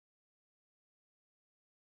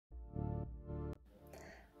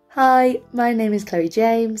Hi, my name is Chloe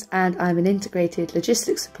James and I'm an Integrated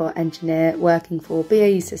Logistics Support Engineer working for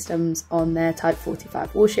BAE Systems on their Type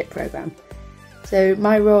 45 warship programme. So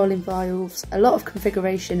my role involves a lot of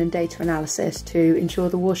configuration and data analysis to ensure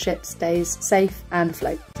the warship stays safe and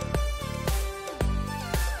afloat.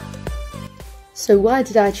 So why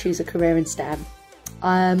did I choose a career in STEM?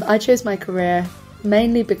 I chose my career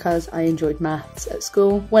mainly because I enjoyed maths at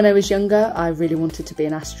school. When I was younger, I really wanted to be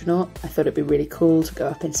an astronaut. I thought it'd be really cool to go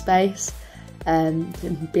up in space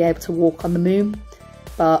and be able to walk on the moon.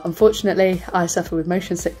 But unfortunately, I suffer with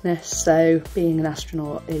motion sickness, so being an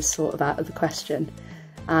astronaut is sort of out of the question.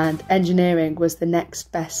 And engineering was the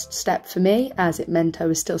next best step for me, as it meant I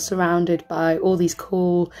was still surrounded by all these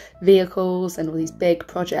cool vehicles and all these big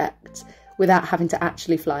projects without having to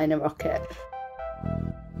actually fly in a rocket.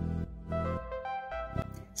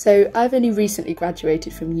 So I've only recently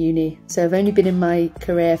graduated from uni, so I've only been in my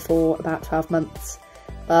career for about 12 months.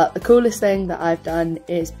 But the coolest thing that I've done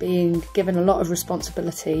is being given a lot of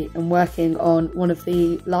responsibility and working on one of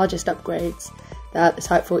the largest upgrades that the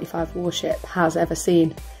Type 45 warship has ever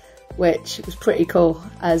seen, which was pretty cool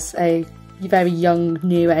as a very young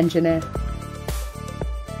new engineer.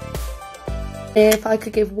 If I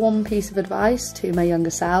could give one piece of advice to my younger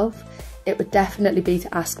self, it would definitely be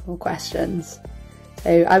to ask more questions.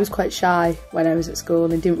 So I was quite shy when I was at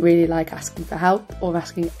school and didn't really like asking for help or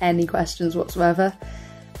asking any questions whatsoever.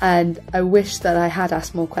 And I wish that I had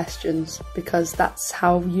asked more questions, because that's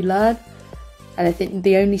how you learn. And I think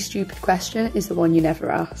the only stupid question is the one you never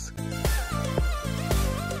ask.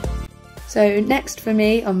 So next for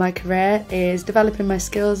me on my career is developing my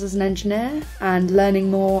skills as an engineer and learning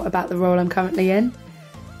more about the role I'm currently in.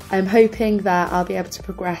 I'm hoping that I'll be able to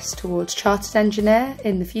progress towards chartered engineer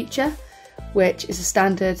in the future, which is a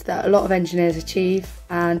standard that a lot of engineers achieve,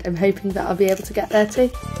 and I'm hoping that I'll be able to get there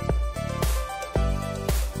too.